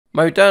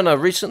Moderna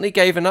recently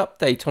gave an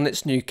update on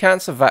its new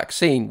cancer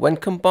vaccine. When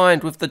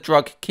combined with the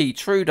drug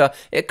Keytruda,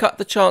 it cut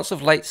the chance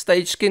of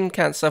late-stage skin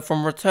cancer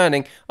from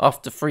returning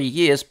after 3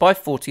 years by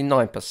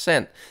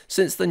 49%.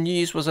 Since the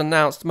news was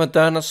announced,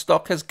 Moderna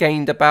stock has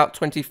gained about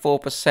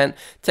 24%,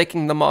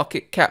 taking the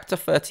market cap to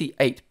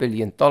 $38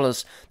 billion.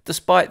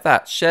 Despite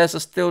that, shares are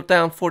still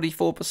down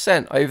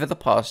 44% over the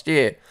past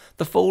year.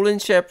 The fall in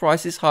share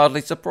price is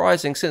hardly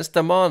surprising since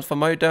demand for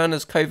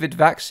Moderna's COVID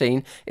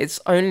vaccine, its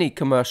only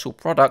commercial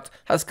product,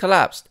 has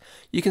collapsed.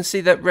 You can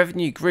see that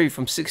revenue grew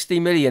from 60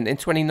 million in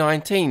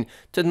 2019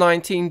 to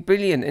 19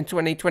 billion in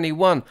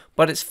 2021,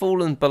 but it's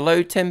fallen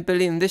below 10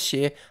 billion this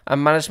year,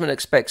 and management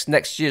expects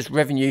next year's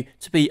revenue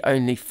to be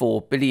only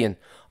 4 billion.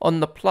 On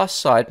the plus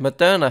side,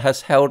 Moderna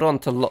has held on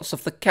to lots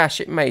of the cash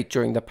it made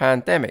during the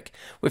pandemic.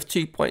 With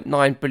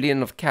 2.9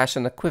 billion of cash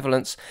and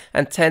equivalents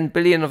and 10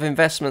 billion of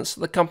investments,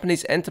 the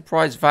company's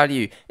enterprise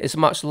value is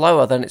much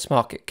lower than its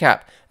market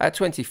cap at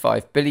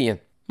 25 billion.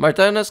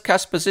 Moderna's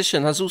cash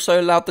position has also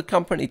allowed the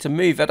company to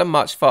move at a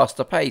much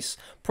faster pace.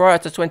 Prior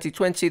to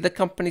 2020, the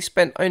company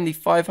spent only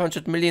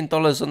 $500 million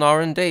on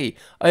R&D.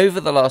 Over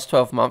the last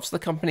 12 months, the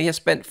company has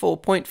spent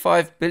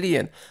 $4.5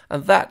 billion,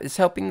 and that is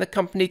helping the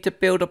company to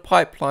build a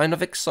pipeline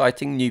of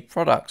exciting new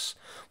products.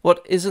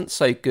 What isn't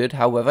so good,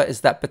 however,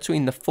 is that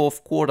between the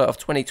fourth quarter of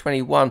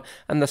 2021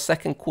 and the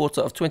second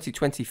quarter of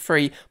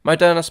 2023,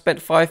 Moderna spent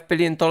 $5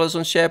 billion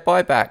on share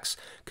buybacks.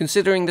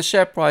 Considering the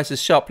share price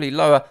is sharply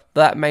lower,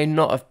 that may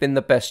not have been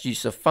the best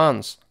use of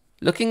funds.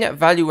 Looking at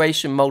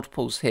valuation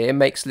multiples here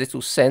makes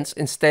little sense.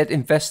 Instead,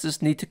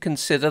 investors need to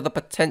consider the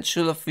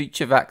potential of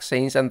future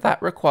vaccines, and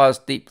that requires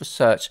deep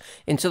research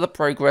into the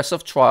progress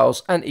of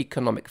trials and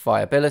economic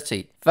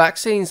viability.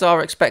 Vaccines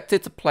are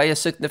expected to play a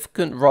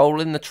significant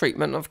role in the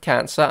treatment of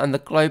cancer, and the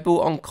global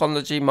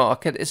oncology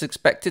market is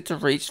expected to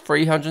reach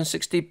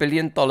 $360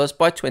 billion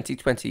by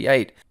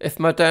 2028. If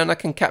Moderna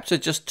can capture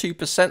just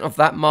 2% of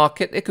that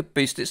market, it could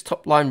boost its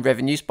top-line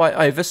revenues by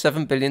over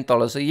 $7 billion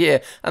a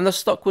year, and the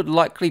stock would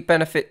likely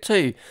benefit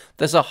too.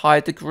 There's a high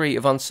degree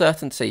of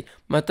uncertainty.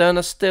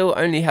 Moderna still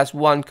only has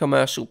one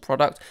commercial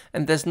product,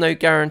 and there's no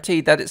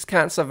guarantee that its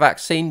cancer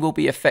vaccine will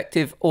be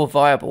effective or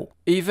viable.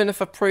 Even if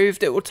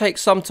approved, it will take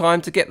some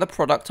time to get the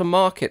product to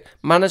market.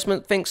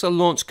 Management thinks a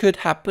launch could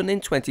happen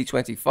in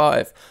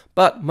 2025.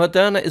 But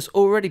Moderna is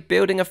already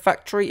building a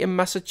factory in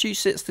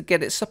Massachusetts to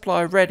get its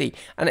supply ready,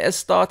 and it has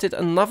started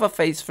another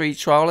phase 3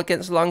 trial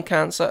against lung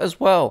cancer as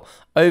well.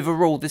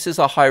 Overall, this is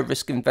a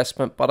high-risk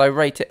investment, but I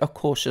rate it a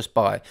cautious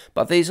buy.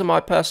 But these are my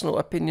personal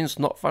opinions,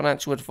 not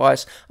financial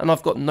advice, and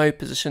I've got no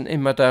position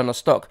in Moderna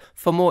stock.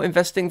 For more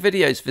investing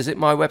videos, visit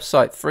my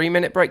website,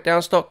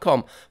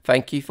 3minutebreakdowns.com.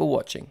 Thank you for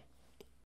watching.